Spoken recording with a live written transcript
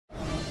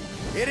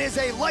It is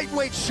a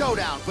lightweight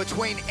showdown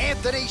between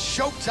Anthony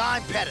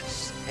Showtime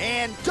Pettis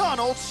and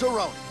Donald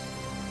Cerrone.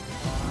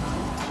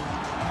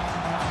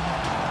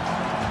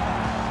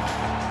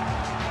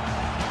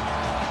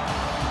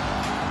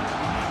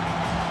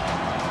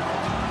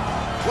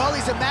 Well,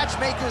 he's a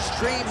matchmaker's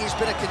dream. He's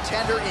been a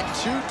contender in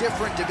 2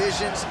 different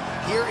divisions.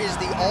 Here is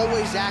the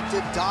always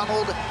active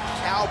Donald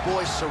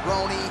Cowboy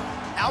Cerrone.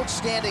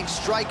 Outstanding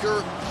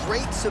striker,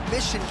 great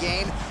submission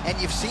game, and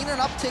you've seen an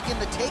uptick in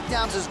the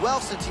takedowns as well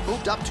since he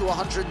moved up to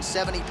 170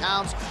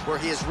 pounds, where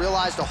he has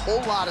realized a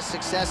whole lot of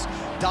success.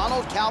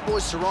 Donald Cowboy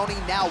Cerrone,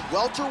 now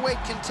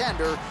welterweight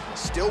contender,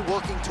 still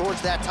working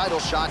towards that title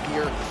shot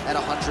here at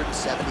 170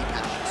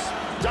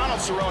 pounds. Donald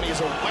Cerrone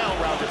is a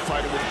well-rounded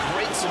fighter with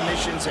great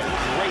submissions and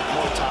great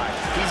Muay Thai.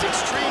 He's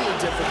extremely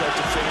difficult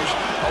to finish,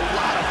 a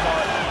lot of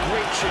heart,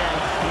 great chin,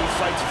 and he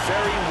fights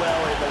very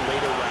well in the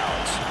later rounds.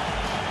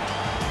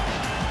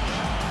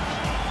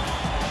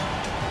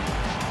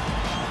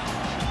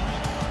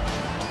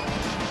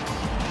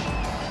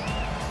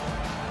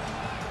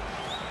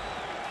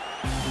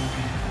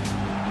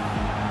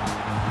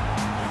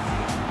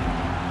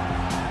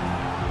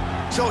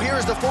 So here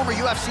is the former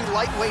UFC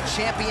lightweight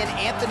champion,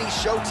 Anthony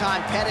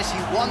Showtime Pettis. He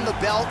won the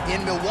belt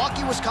in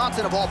Milwaukee,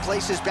 Wisconsin, of all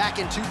places, back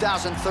in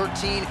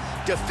 2013.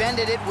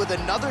 Defended it with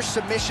another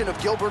submission of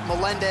Gilbert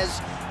Melendez.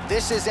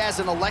 This is as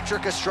an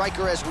electric a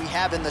striker as we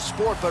have in the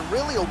sport, but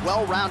really a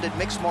well-rounded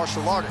mixed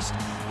martial artist.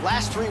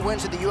 Last 3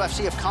 wins in the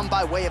UFC have come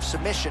by way of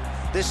submission.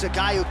 This is a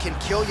guy who can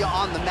kill you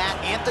on the mat.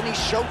 Anthony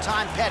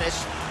Showtime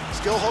Pettis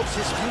still hopes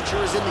his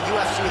future is in the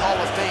UFC Hall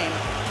of Fame.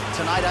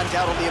 Tonight,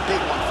 undoubtedly a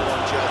big one for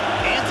him, Joe.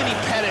 Anthony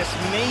Pettis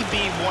may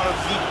be one of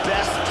the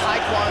best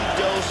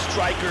Taekwondo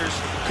strikers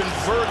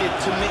converted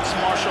to mixed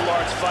martial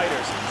arts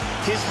fighters.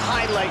 His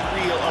highlight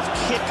reel of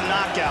kick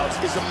knockouts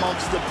is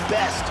amongst the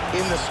best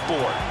in the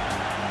sport.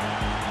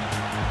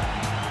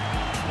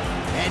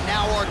 And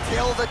now our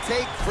tale of the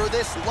tape for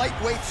this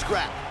lightweight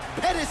scrap.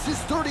 Pettis is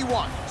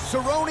 31,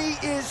 Cerrone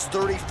is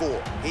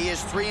 34. He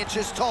is 3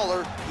 inches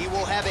taller. He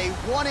will have a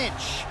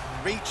 1-inch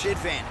reach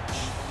advantage.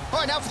 All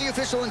right, now for the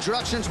official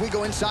introductions, we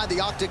go inside the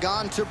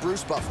octagon to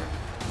Bruce Buffer.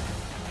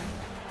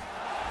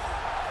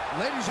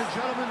 Ladies and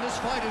gentlemen, this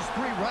fight is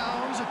 3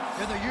 rounds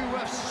in the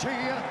UFC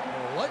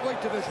lightweight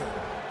division.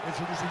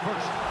 Introducing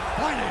first,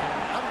 fighting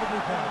out of the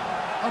blue corner,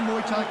 a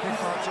Muay Thai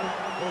kickboxer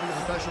holding a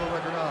professional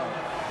record of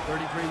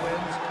 33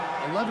 wins,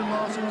 11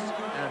 losses,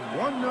 and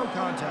 1 no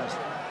contest.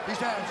 He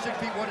stands 6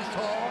 feet 1 inch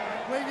tall,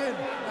 weighing in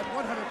at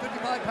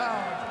 155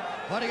 pounds.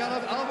 Fighting out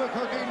of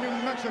Albuquerque, New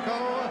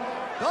Mexico,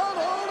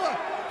 Donald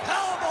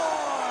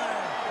Cowboy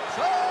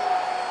Cerrone!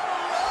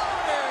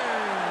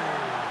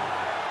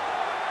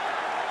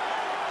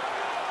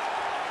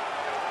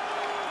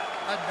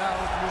 And now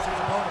introducing his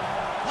opponent,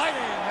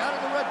 fighting out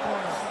of the red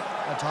corner,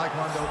 a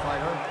Taekwondo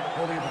fighter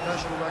holding a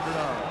professional record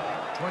of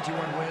 21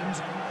 wins,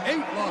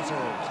 8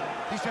 losses.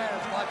 He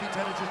stands 5 feet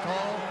 10 inches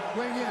tall,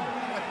 weighing in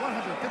at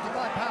 155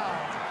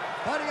 pounds.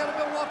 Fighting out of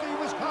Milwaukee,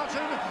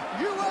 Wisconsin,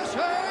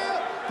 USA,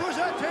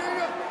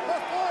 presenting the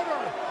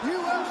former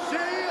UFC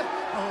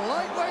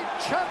lightweight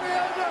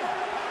champion,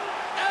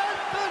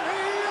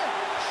 Anthony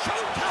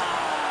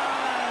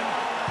Showtime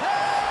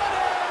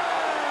Pettis!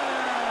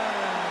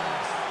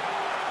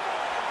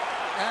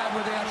 And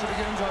when the action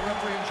begins, our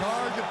referee in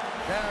charge,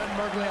 Dan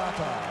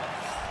Mergliata.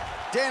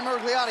 Dan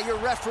Mergliata, your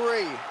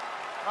referee.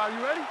 Are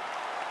you ready?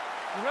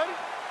 You ready?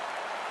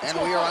 And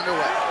we are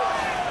underway.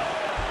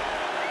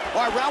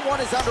 All right, round 1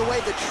 is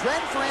underway. The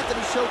trend for Anthony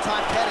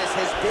Showtime Pettis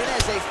has been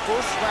as a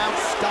first-round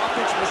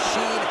stoppage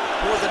machine.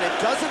 More than a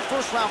dozen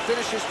first-round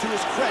finishes to his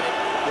credit.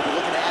 We'll be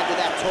looking to add to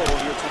that total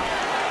here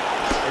tonight.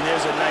 And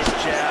there's a nice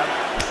jab.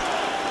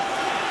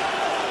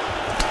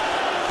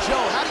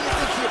 Joe, how do you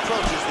think he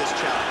approaches this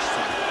challenge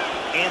tonight?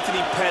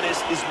 Anthony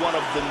Pettis is one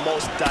of the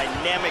most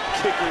dynamic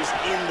kickers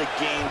in the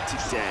game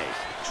today.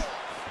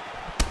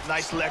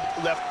 Nice left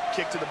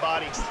kick to the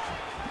body.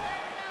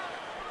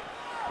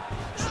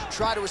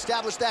 Try to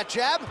establish that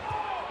jab.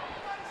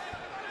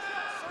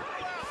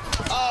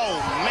 Oh,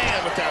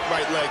 man, with that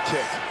right leg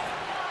kick.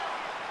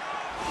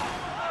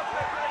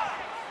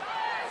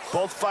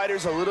 Both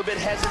fighters a little bit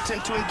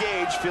hesitant to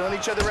engage, feeling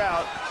each other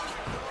out.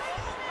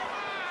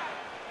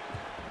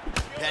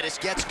 Pettis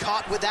gets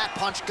caught with that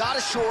punch. Got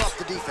to shore up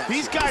the defense.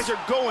 These guys are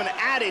going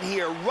at it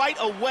here right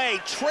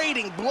away,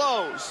 trading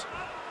blows.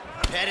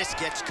 Pettis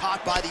gets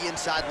caught by the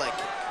inside leg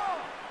kick.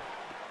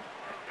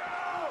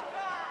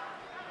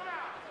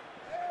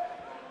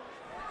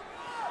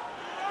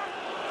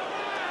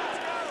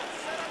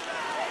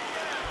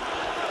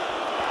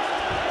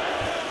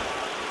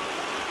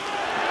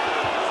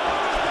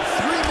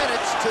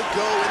 To go in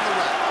the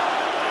round.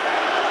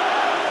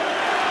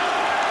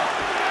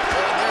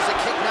 Oh, and there's a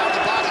kick now to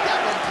the body. That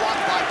one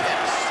blocked by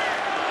Pettis.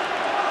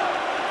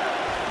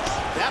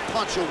 That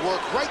punch will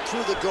work right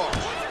through the guard.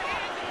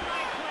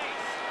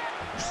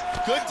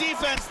 Good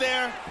defense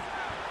there.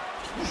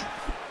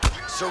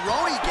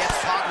 Cerrone gets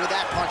caught with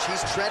that punch.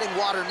 He's treading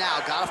water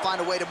now. Got to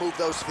find a way to move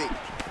those feet.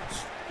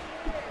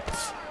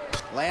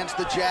 Lands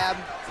the jab.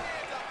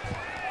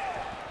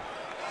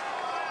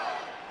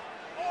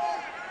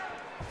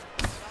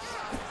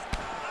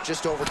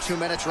 Just over 2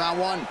 minutes, round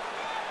one.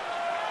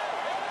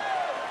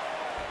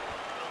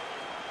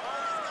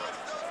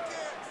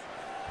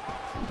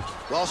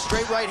 Well,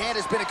 straight right hand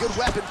has been a good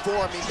weapon for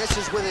him. He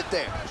misses with it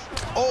there.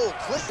 Oh,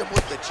 clipped him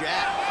with the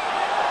jab.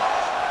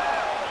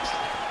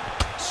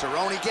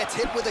 Cerrone gets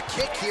hit with a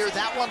kick here.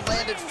 That one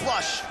landed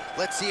flush.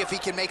 Let's see if he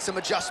can make some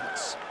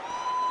adjustments.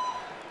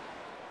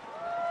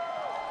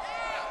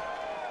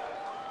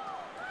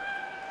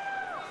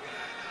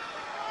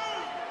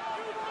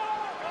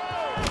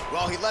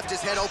 Well, he left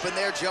his head open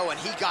there, Joe, and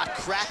he got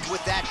cracked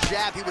with that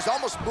jab. He was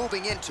almost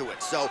moving into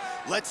it. So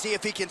let's see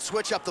if he can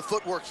switch up the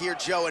footwork here,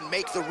 Joe, and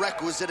make the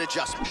requisite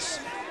adjustments.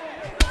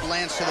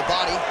 Lands to the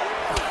body.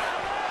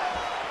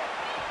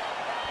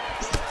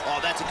 Oh,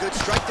 that's a good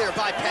strike there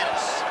by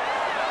Pettis.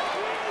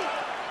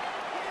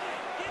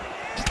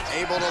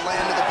 Able to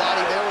land to the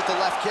body there with the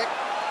left kick.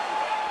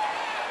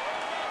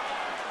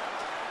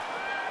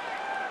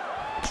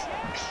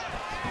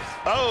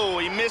 Oh,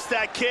 he missed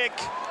that kick.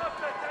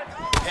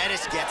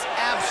 Pettis gets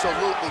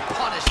absolutely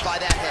punished by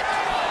that hit.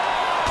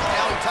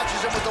 Now he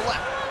touches him with the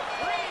left.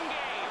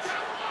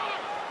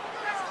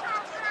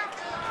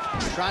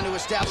 Trying to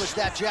establish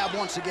that jab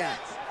once again.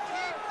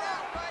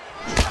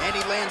 And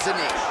he lands a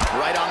knee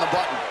right on the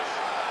button.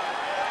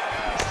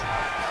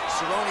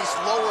 Cerrone's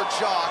lower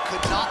jaw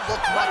could not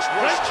look much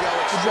worse, Joe.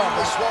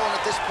 Extremely swollen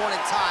at this point in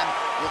time.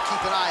 We'll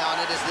keep an eye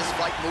on it as this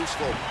fight moves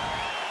forward.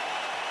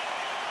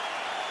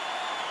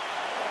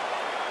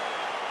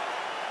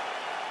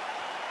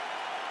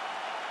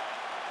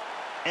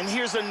 And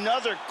here's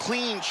another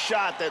clean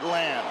shot that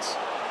lands.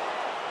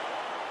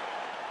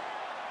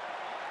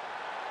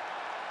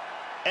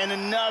 And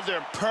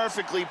another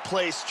perfectly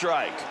placed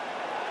strike.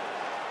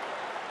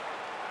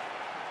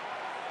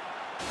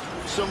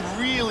 Some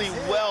really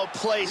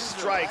well-placed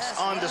strikes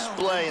on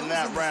display in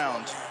that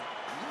round.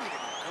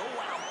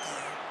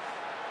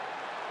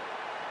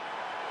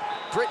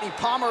 Brittany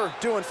Palmer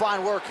doing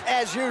fine work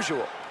as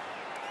usual.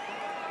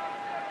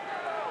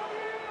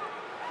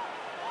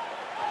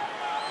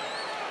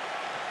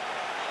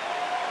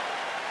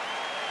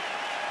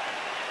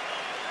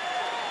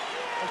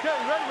 Okay,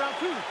 you ready? Round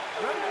two.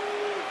 Ready?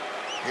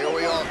 Here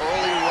we are,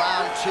 early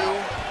round two.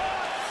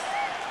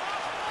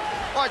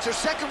 All right, so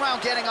second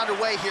round getting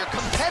underway here.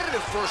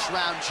 Competitive first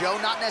round, Joe.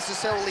 Not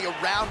necessarily a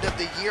round of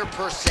the year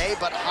per se,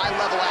 but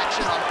high-level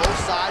action on both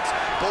sides.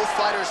 Both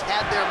fighters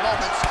had their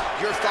moments.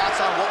 Your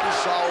thoughts on what we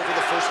saw over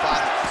the first 5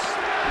 minutes?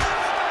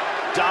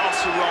 Donald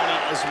Cerrone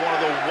is one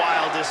of the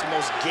wildest,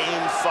 most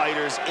game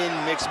fighters in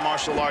mixed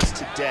martial arts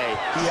today.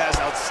 He has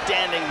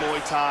outstanding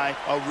Muay Thai,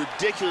 a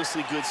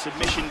ridiculously good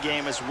submission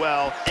game as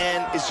well,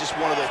 and is just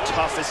one of the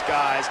toughest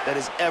guys that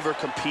has ever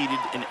competed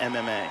in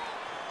MMA.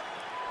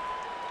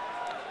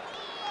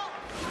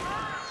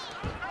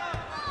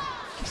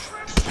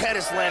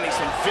 Pettis landing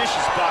some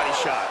vicious body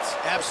shots.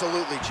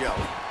 Absolutely, Joe.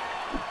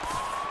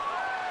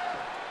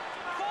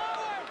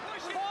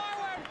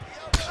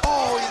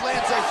 Oh, he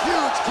lands a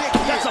huge kick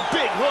here. That's a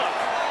big hook.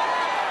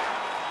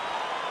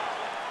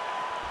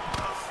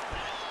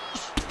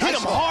 Hit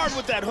him hard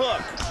with that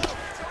hook.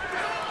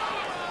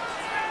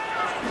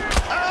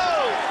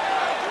 Oh!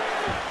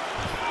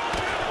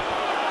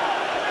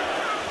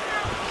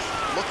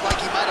 Looked like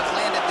he might have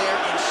landed there.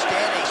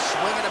 Instead, a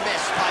swing and a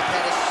miss by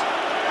Pettis.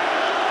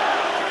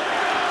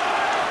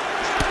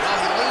 Well,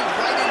 he leaned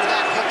right into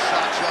that hook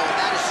shot, Joe, and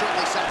that is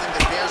certainly something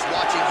that bears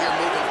watching here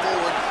moving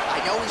forward. I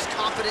know he's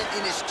confident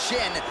in his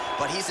chin,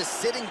 but he's a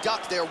sitting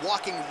duck there,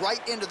 walking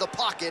right into the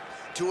pocket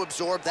to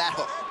absorb that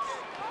hook.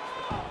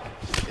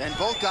 And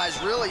both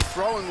guys really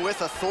throwing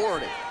with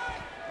authority.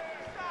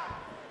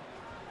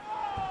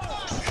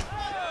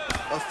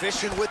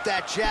 Efficient with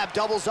that jab,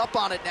 doubles up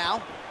on it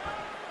now.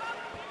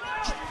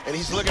 And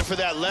he's looking for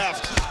that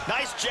left.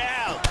 Nice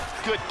jab.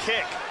 Good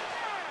kick.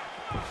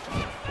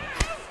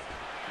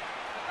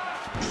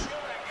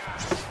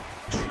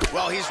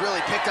 Well, he's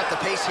really picked up the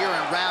pace here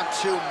in round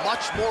two.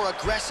 Much more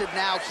aggressive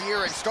now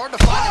here and starting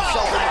to find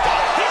himself in the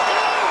pocket.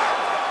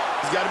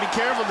 He's got to be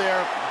careful there.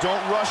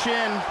 Don't rush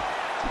in.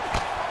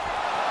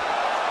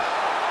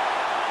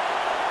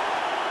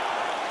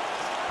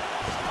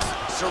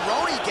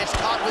 Cerrone gets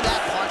caught with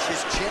that punch.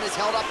 His chin is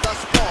held up thus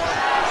far.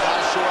 Got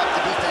to shore up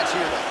the defense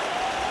here, though.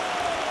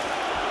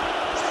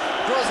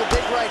 Throws a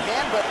big right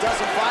hand, but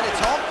doesn't find its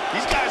home.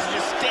 These guys are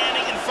just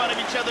standing in front of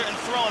each other and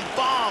throwing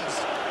bombs.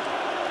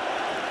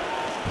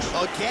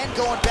 Again,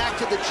 going back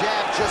to the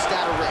jab just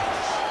out of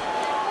range.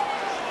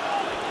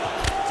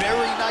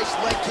 Very nice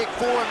leg kick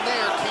for him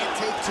there. Can't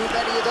take too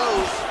many of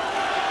those.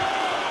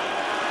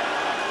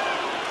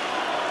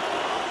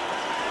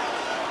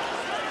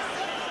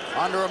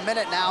 Under a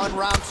minute now in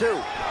round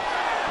two.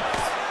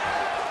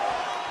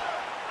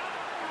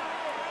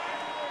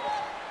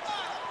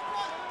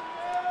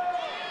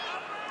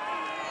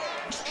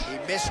 He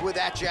missed with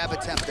that jab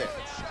attempt there.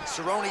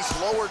 Cerrone's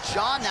lower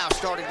jaw now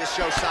starting to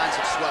show signs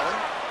of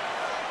swelling.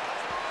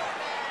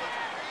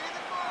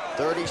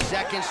 30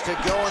 seconds to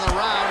go in the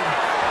round.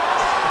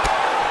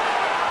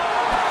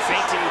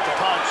 Feinting with the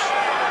punch.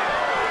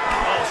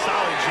 Oh,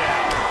 solid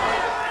jab.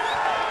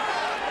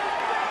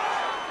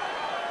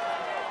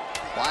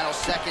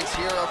 seconds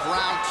here of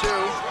round 2.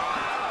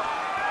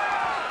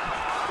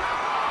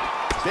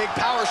 Big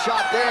power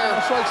shot there.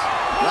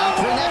 Round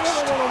 3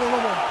 next.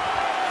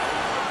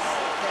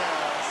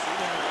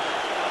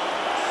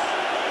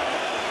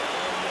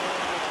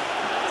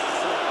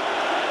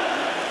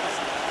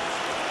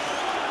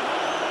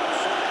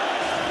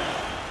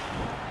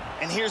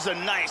 And here's a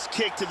nice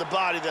kick to the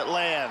body that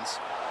lands.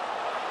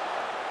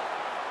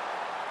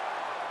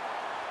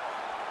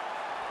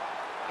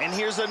 And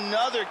here's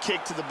another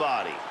kick to the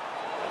body.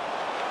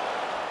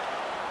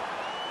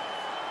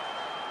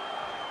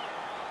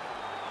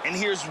 And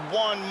here's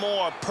one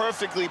more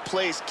perfectly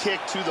placed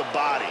kick to the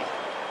body.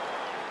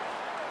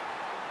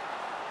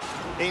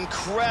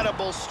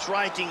 Incredible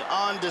striking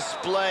on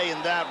display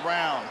in that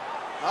round.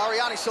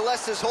 Ariane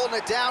Celeste is holding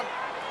it down.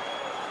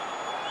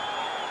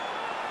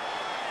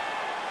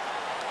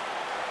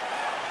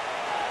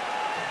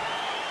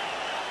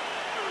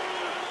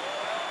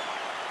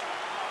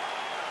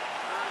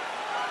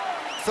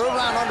 Third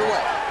round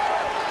underway.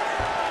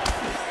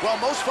 Well,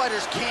 most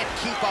fighters can't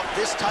keep up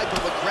this type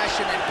of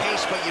aggression and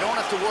pace, but you don't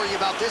have to worry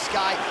about this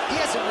guy. He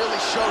hasn't really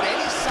showed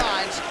any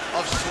signs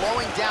of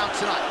slowing down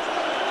tonight.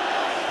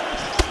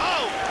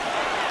 Oh!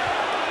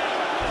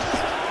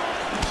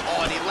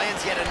 Oh, and he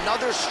lands yet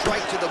another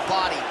strike to the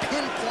body.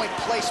 Pinpoint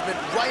placement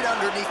right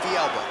underneath the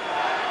elbow.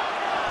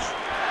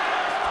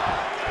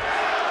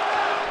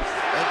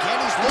 Again,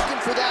 he's looking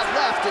for that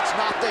left. It's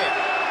not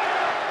there.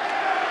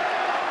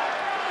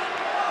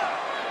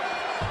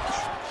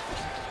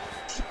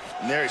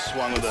 And there he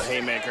swung with a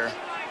haymaker.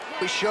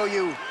 We show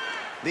you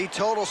the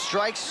total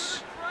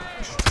strikes.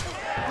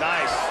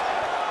 Nice.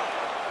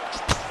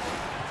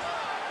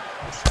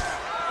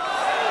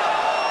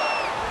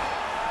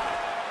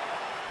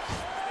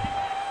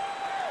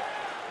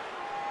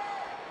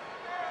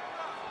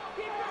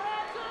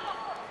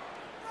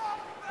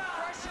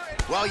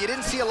 Well, you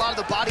didn't see a lot of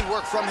the body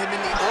work from him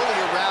in the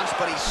earlier rounds,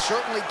 but he's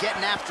certainly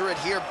getting after it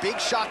here. Big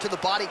shot to the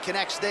body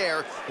connects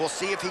there. We'll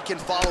see if he can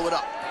follow it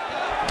up.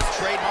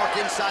 Trademark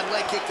inside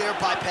leg kick there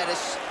by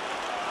Pettis.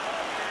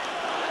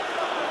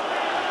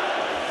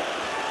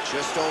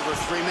 Just over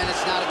 3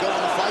 minutes now to go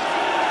in the fight.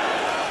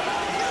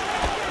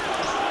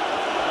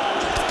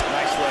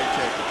 Nice leg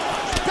kick.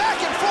 Back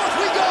and forth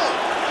we go!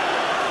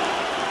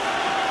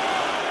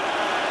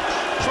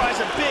 Tries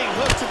a big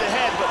hook to the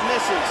head, but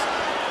misses.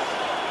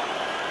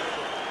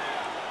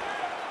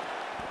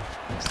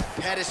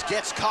 Pettis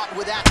gets caught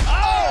with that.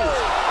 Oh!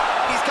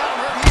 He's gotten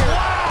hurt here.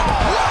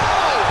 Wow!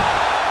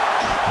 Whoa!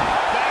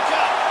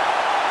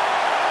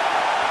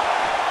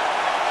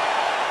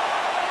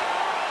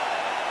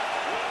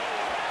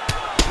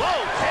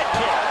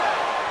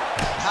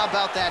 How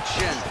about that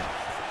shin?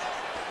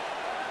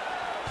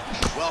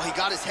 Well, he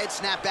got his head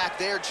snapped back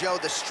there, Joe.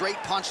 The straight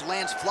punch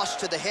lands flush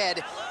to the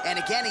head. And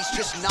again, he's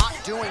just not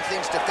doing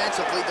things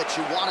defensively that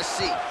you want to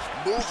see.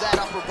 Move that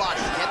upper body,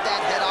 get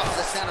that head off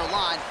the center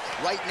line.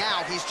 Right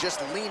now, he's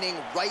just leaning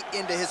right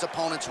into his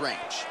opponent's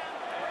range.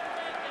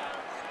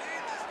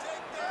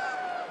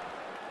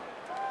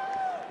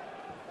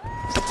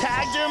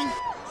 Tagged him.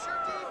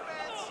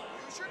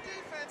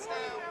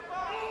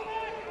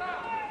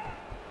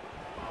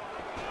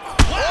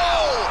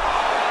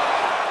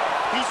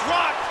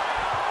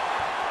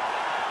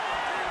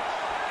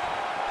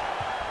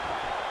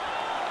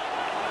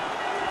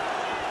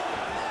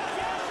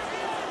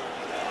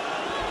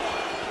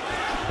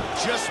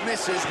 Just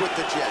misses with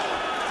the jab.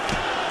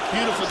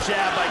 Beautiful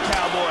jab by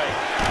Cowboy.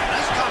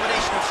 Nice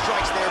combination of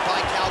strikes there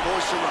by Cowboy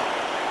Cerrone.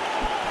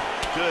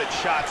 Good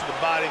shot to the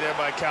body there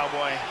by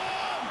Cowboy.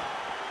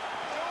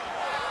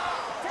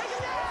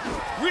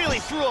 Really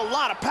threw a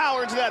lot of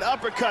power into that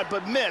uppercut,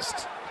 but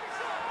missed.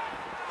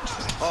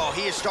 Oh,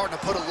 he is starting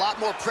to put a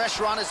lot more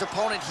pressure on his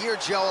opponent here,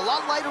 Joe. A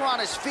lot lighter on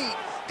his feet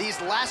these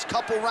last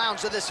couple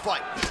rounds of this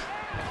fight.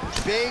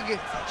 Big,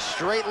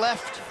 straight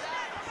left.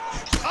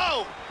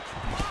 Oh!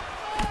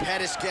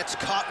 Pettis gets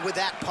caught with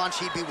that punch.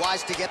 He'd be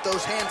wise to get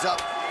those hands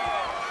up.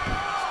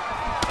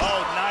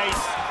 Oh, nice.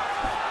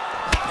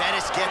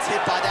 Pettis gets hit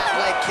by that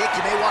leg kick.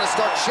 You may want to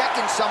start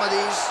checking some of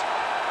these.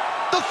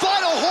 The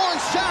final horn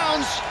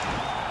sounds.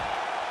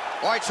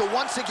 All right, so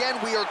once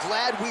again, we are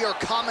glad we are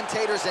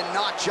commentators and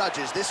not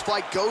judges. This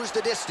fight goes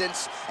the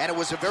distance, and it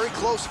was a very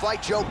close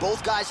fight, Joe.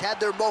 Both guys had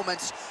their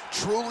moments.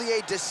 Truly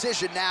a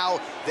decision now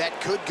that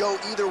could go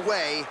either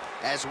way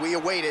as we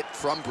await it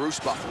from Bruce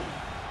Buffer.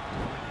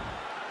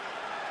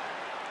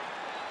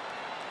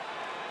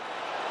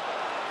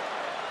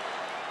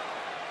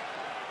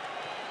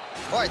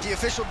 All right, the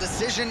official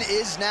decision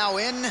is now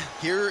in.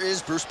 Here is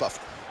Bruce Buffer.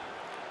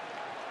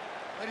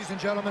 Ladies and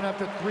gentlemen,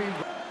 after 3,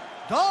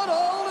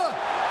 Donald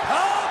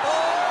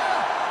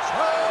Cowboy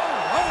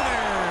Cerrone.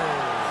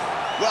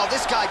 Well,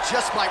 this guy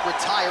just might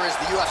retire as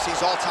the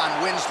UFC's all-time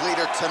wins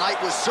leader. Tonight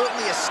was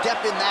certainly a step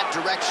in that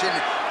direction.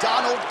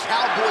 Donald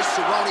Cowboy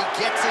Cerrone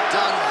gets it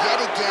done yet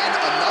again,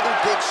 another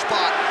big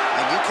spot,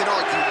 and you can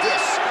argue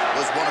this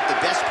was one of the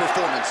best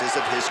performances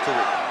of his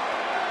career.